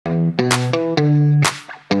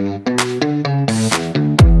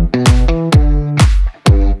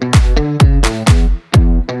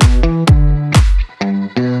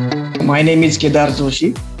My name is Kedar Joshi.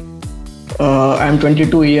 I'm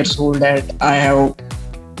 22 years old and I have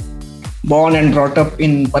born and brought up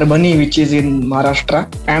in Parbhani, which is in Maharashtra.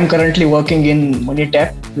 I'm currently working in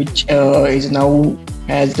MoneyTap, which is now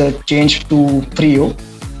has changed to Freo.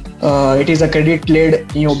 It is a credit-led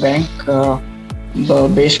neobank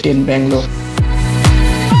based in Bangalore.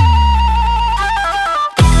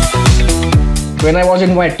 When I was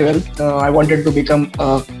in my 12th, I wanted to become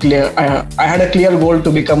I had a clear goal to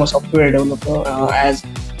become a software developer as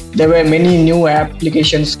there were many new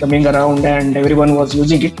applications coming around and everyone was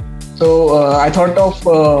using it. So I thought of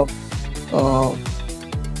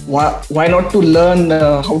why not to learn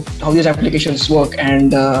how these applications work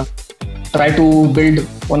and try to build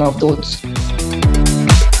one of those.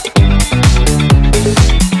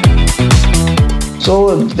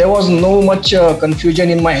 So there was no much confusion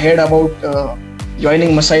in my head about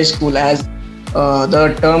joining Masai school, as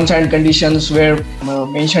the terms and conditions were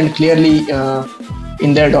mentioned clearly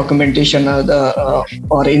in their documentation or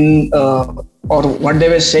what they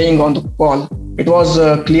were saying on the call. It was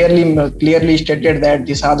clearly stated that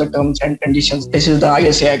these are the terms and conditions. This is the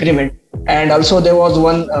ISA agreement. And also there was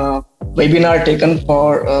one webinar taken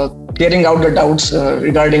for clearing out the doubts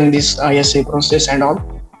regarding this ISA process and all.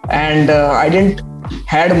 And I didn't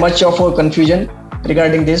had much of a confusion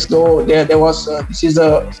regarding this, though there was this is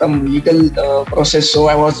some legal process. So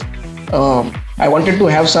I wanted to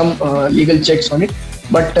have some legal checks on it,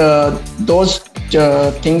 but those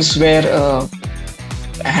things were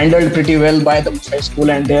handled pretty well by the Masai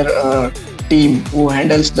school and their team who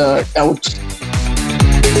handles the doubts.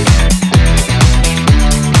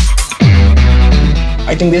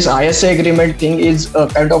 I think this ISA agreement thing is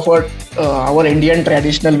kind of our Indian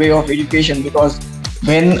traditional way of education, because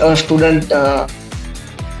when a student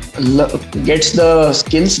gets the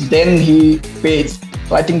skills, then he pays.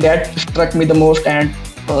 So I think that struck me the most, and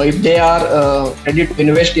if they are ready to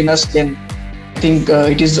invest in us, then I think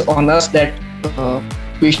it is on us that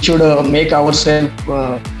we should make ourselves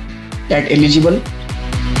that eligible.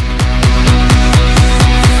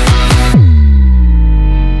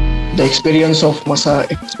 The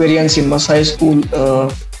experience in Masai school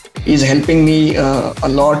is helping me a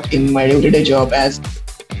lot in my day-to-day job, as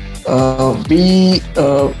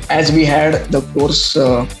we had the course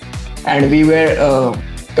and we were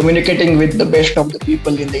communicating with the best of the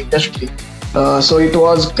people in the industry. So it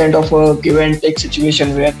was kind of a give and take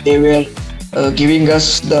situation where they were giving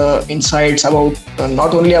us the insights about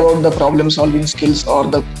not only about the problem solving skills or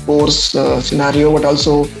the course scenario, but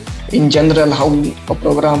also in general how a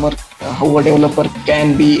programmer, how a developer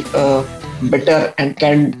can be better and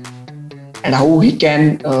how he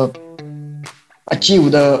can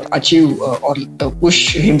achieve or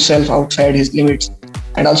push himself outside his limits.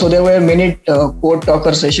 And also there were many code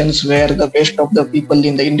talker sessions where the best of the people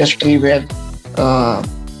in the industry were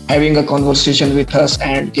having a conversation with us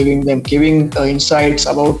and giving insights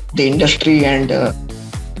about the industry and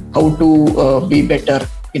how to be better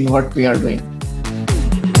in what we are doing.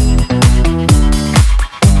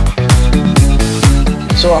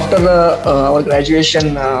 So after our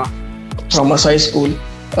graduation from Masai school,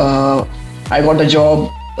 I got a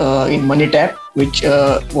job in MoneyTap, which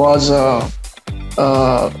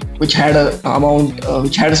had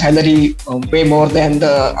a salary way more than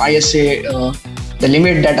the ISA, the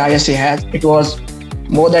limit that ISA has. It was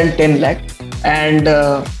more than 10 lakh, and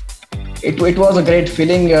it was a great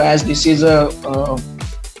feeling, as this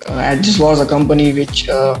was a company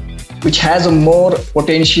which has a more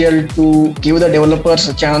potential to give the developers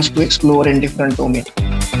a chance to explore in different domains.